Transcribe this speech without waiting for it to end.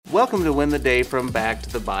Welcome to Win the Day from Back to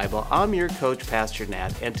the Bible. I'm your coach, Pastor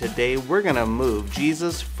Nat, and today we're going to move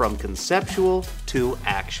Jesus from conceptual to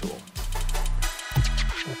actual.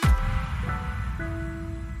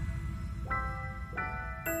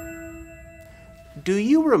 Do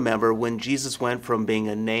you remember when Jesus went from being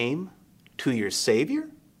a name to your Savior?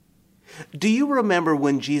 Do you remember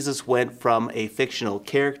when Jesus went from a fictional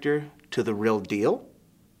character to the real deal?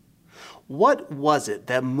 What was it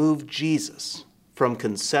that moved Jesus from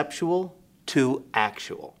conceptual to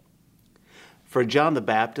actual? For John the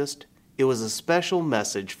Baptist, it was a special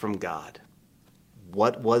message from God.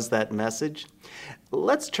 What was that message?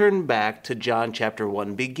 Let's turn back to John chapter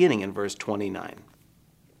 1, beginning in verse 29.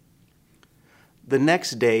 The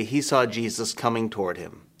next day he saw Jesus coming toward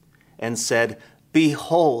him and said,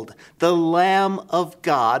 "Behold, the Lamb of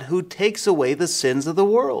God who takes away the sins of the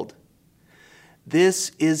world.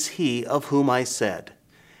 This is he of whom I said,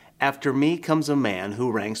 after me comes a man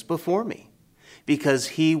who ranks before me, because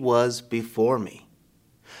he was before me.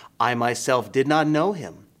 I myself did not know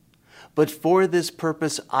him, but for this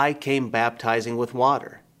purpose I came baptizing with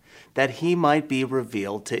water, that he might be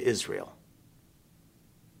revealed to Israel."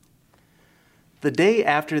 The day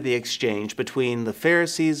after the exchange between the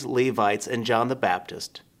Pharisees, Levites, and John the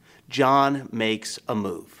Baptist, John makes a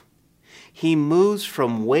move. He moves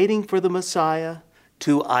from waiting for the Messiah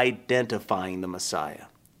to identifying the Messiah.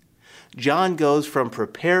 John goes from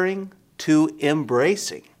preparing to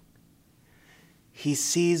embracing. He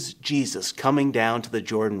sees Jesus coming down to the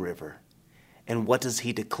Jordan River. And what does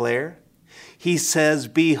he declare? He says,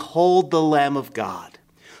 "Behold the Lamb of God,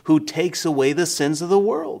 who takes away the sins of the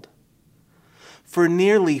world." For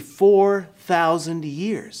nearly 4,000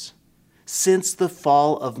 years, since the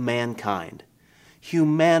fall of mankind,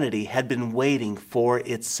 humanity had been waiting for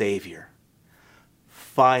its Savior.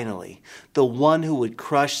 Finally, the one who would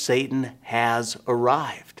crush Satan has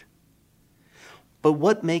arrived. But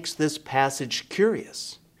what makes this passage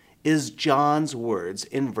curious is John's words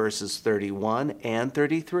in verses 31 and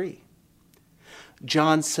 33.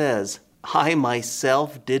 John says, "I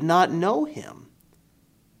myself did not know him."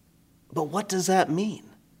 But what does that mean?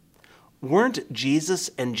 Weren't Jesus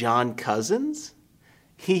and John cousins?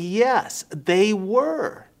 Yes, they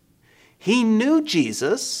were. He knew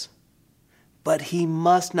Jesus, but he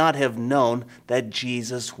must not have known that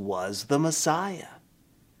Jesus was the Messiah.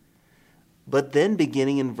 But then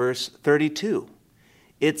beginning in verse 32,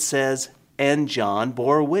 it says, "And John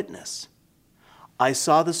bore witness. I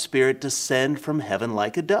saw the Spirit descend from heaven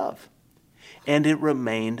like a dove, and it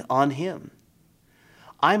remained on him.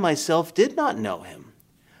 I myself did not know him,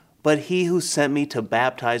 but he who sent me to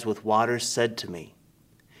baptize with water said to me,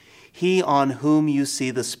 'He on whom you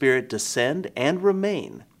see the Spirit descend and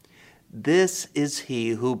remain, this is he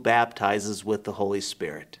who baptizes with the Holy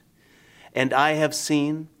Spirit. And I have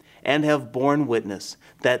seen and have borne witness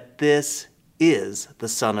that this is the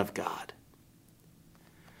Son of God.'"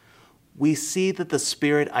 We see that the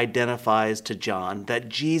Spirit identifies to John that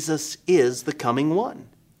Jesus is the coming one.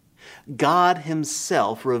 God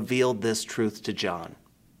himself revealed this truth to John.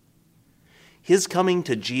 His coming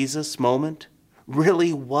to Jesus moment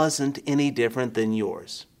really wasn't any different than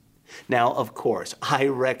yours. Now, of course, I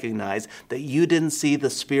recognize that you didn't see the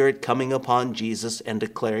Spirit coming upon Jesus and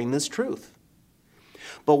declaring this truth.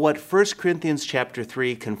 But what 1 Corinthians chapter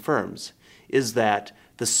 3 confirms is that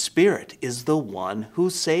the Spirit is the one who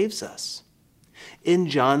saves us. In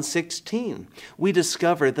John 16, we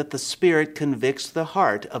discover that the Spirit convicts the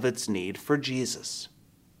heart of its need for Jesus.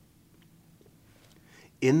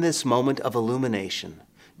 In this moment of illumination,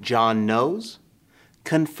 John knows,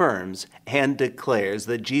 confirms, and declares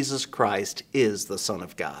that Jesus Christ is the Son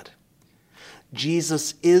of God.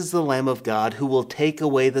 Jesus is the Lamb of God who will take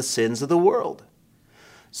away the sins of the world.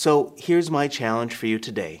 So here's my challenge for you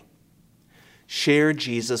today. Share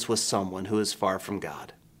Jesus with someone who is far from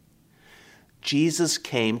God. Jesus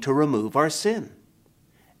came to remove our sin,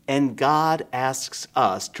 and God asks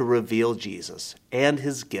us to reveal Jesus and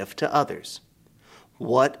his gift to others.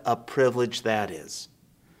 What a privilege that is.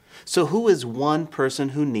 So who is one person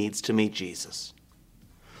who needs to meet Jesus?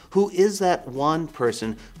 Who is that one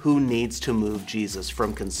person who needs to move Jesus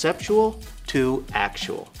from conceptual to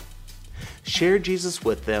actual? Share Jesus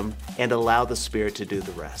with them and allow the Spirit to do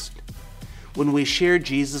the rest. When we share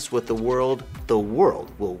Jesus with the world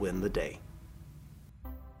will win the day.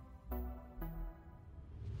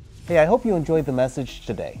 Hey, I hope you enjoyed the message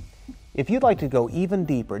today. If you'd like to go even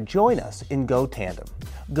deeper, join us in Go Tandem.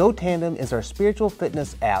 Go Tandem is our spiritual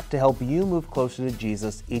fitness app to help you move closer to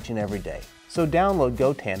Jesus each and every day. So download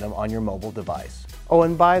Go Tandem on your mobile device. Oh,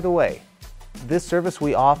 and by the way, this service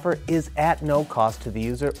we offer is at no cost to the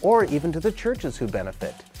user or even to the churches who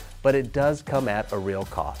benefit. but it does come at a real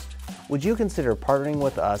cost. Would you consider partnering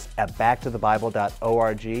with us at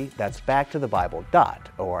backtothebible.org? That's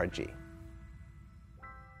backtothebible.org.